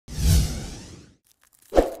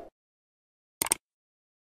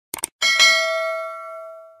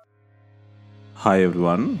Hi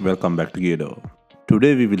everyone, welcome back to Gedo.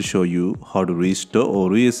 Today we will show you how to restore or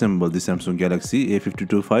reassemble the Samsung Galaxy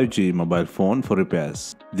A52 5G mobile phone for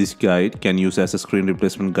repairs. This guide can use as a screen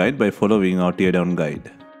replacement guide by following our teardown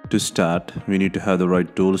guide. To start, we need to have the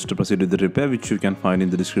right tools to proceed with the repair, which you can find in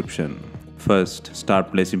the description. First,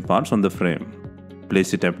 start placing parts on the frame. Place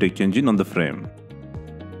the Taptic engine on the frame.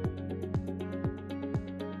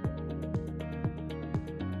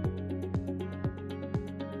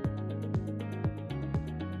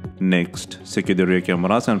 Next, secure the rear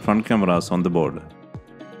cameras and front cameras on the board.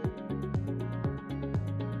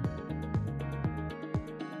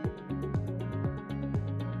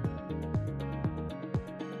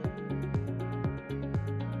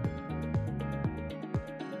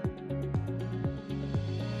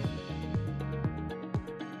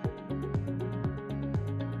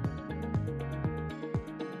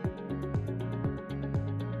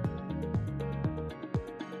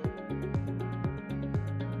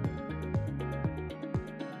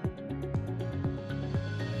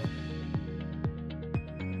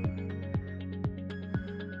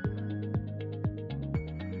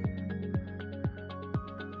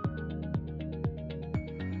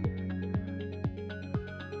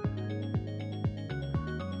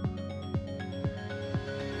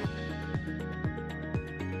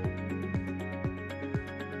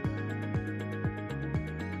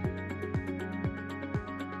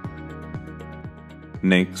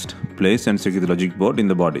 Next, place and secure the logic board in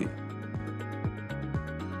the body.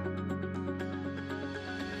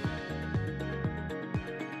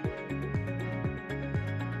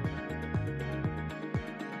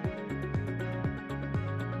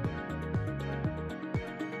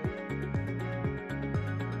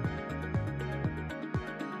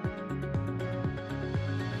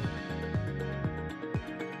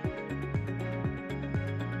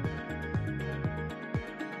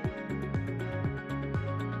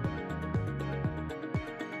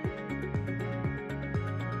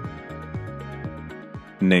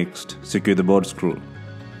 Next, secure the board screw.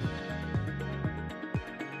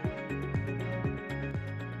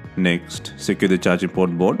 Next, secure the charging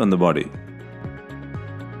port board on the body.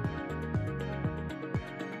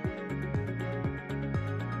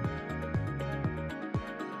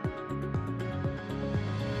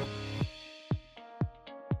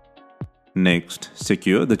 Next,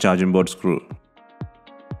 secure the charging board screw.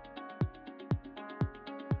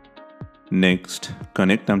 Next,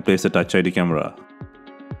 connect and place the Touch ID camera.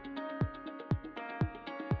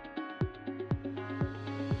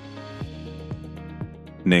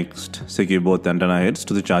 Next, secure both antenna heads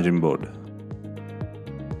to the charging board.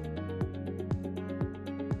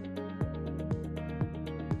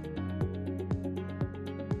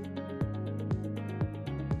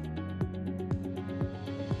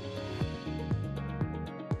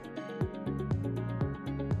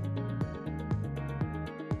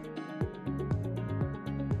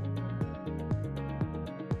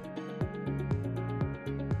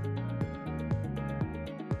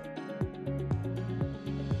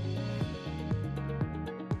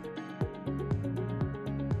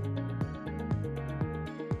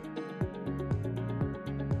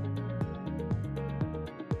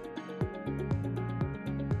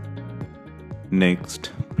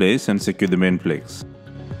 Next, place and secure the main flex.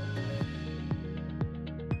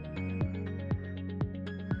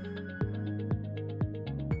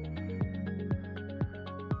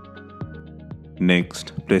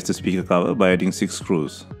 Next, place the speaker cover by adding 6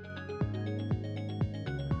 screws.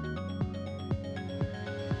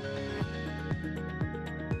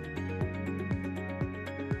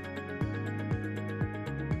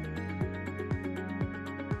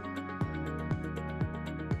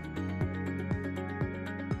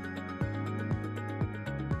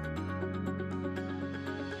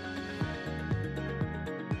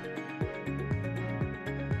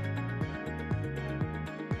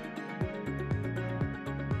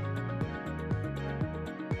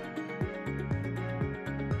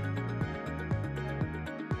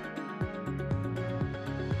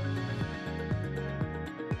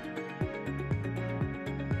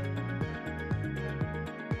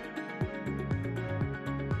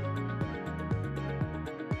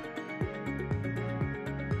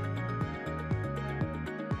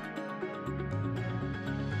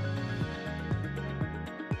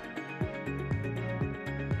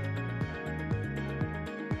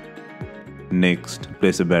 Next,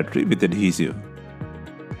 place a battery with adhesive.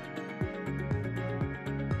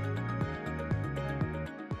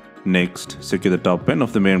 Next, secure the top end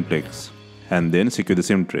of the main flex and then secure the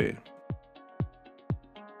SIM tray.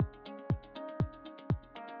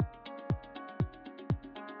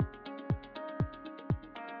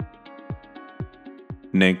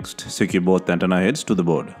 Next, secure both antenna heads to the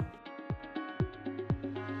board.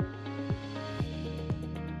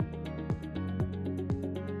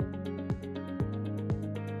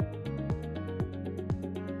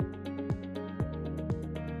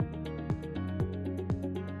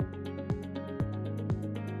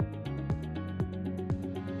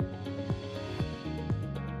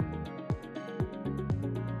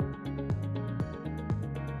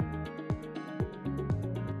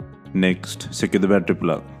 Next, secure the battery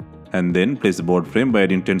plug and then place the board frame by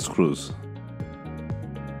adding 10 screws.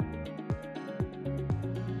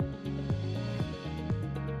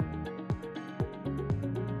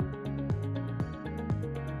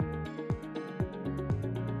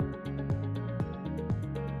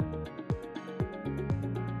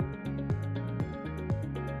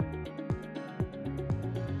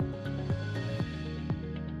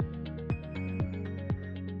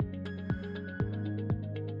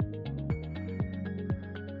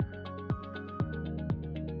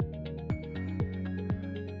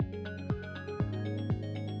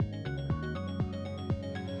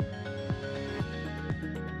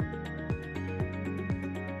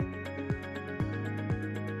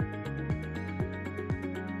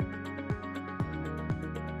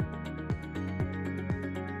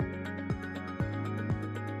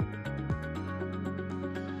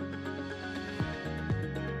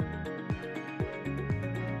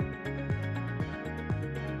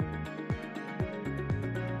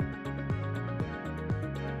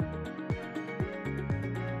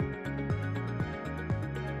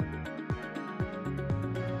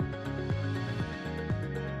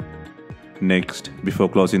 Next, before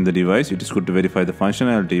closing the device, it is good to verify the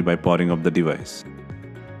functionality by powering up the device.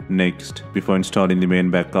 Next, before installing the main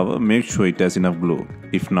back cover, make sure it has enough glue.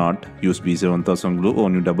 If not, use B7000 glue or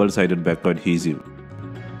new double-sided back cover adhesive.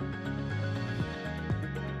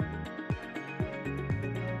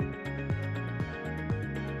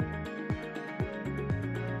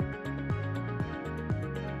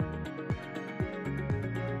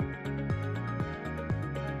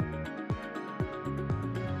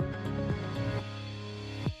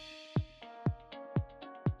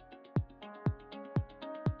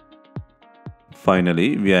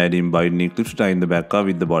 Finally, we are adding binding clips to tie in the back cover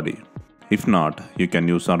with the body. If not, you can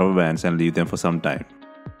use some rubber bands and leave them for some time.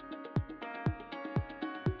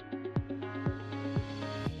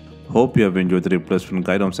 Hope you have enjoyed the replacement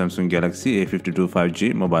guide on Samsung Galaxy A52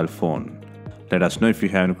 5G mobile phone. Let us know if you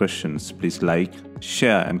have any questions. Please like,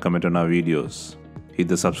 share and comment on our videos. Hit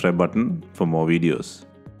the subscribe button for more videos.